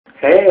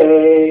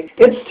Hey,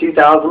 it's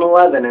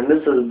 2011 and this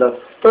is the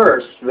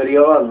first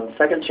video on the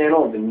second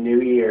channel of the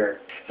new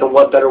year. And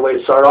what better way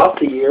to start off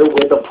the year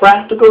with a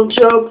practical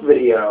joke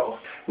video.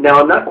 Now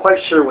I'm not quite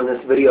sure when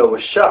this video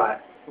was shot,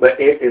 but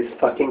it is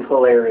fucking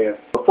hilarious.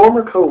 A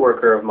former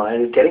coworker of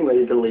mine is getting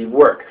ready to leave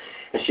work,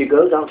 and she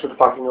goes out to the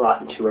parking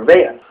lot into her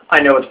van.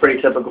 I know it's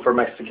pretty typical for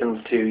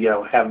Mexicans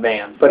to, have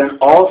vans, but in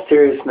all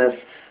seriousness,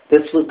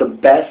 this was the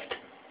best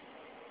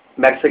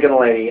Mexican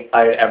lady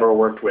I had ever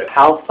worked with.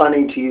 How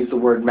funny to use the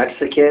word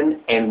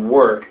Mexican and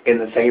work in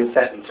the same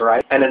sentence,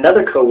 right? And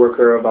another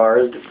coworker of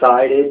ours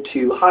decided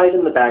to hide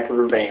in the back of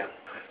her van.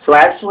 So I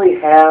actually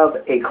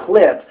have a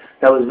clip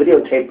that was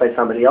videotaped by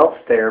somebody else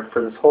there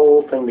for this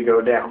whole thing to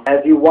go down. As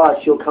you watch,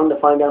 you'll come to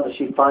find out that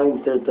she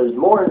finds that there's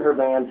more in her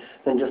van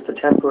than just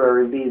a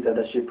temporary visa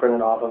that she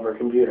printed off of her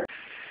computer.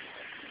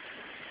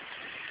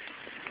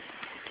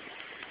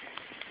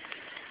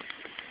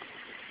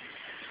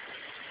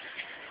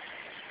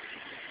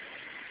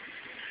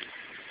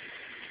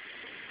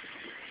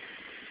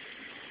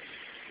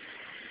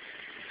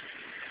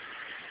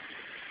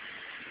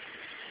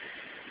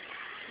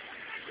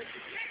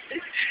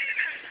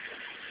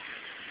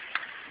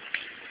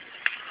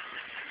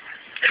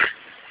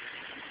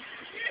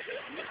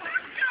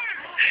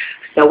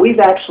 Now we've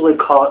actually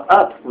caught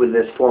up with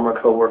this former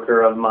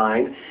coworker of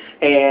mine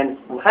and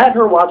had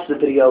her watch the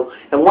video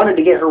and wanted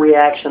to get her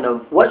reaction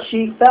of what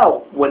she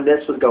felt when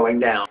this was going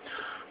down.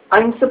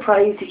 I'm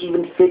surprised to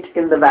even fit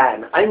in the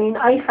van. I mean,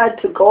 I had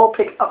to go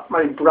pick up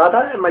my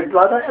brother and my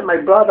brother and my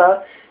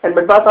brother and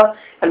my brother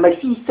and my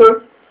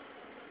sister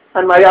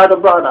and my other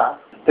brother.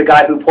 The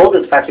guy who pulled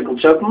this practical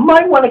joke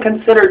might want to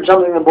consider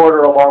jumping the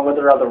border along with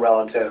her other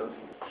relatives.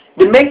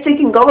 The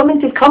Mexican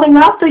government is coming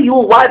after you,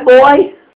 white boy!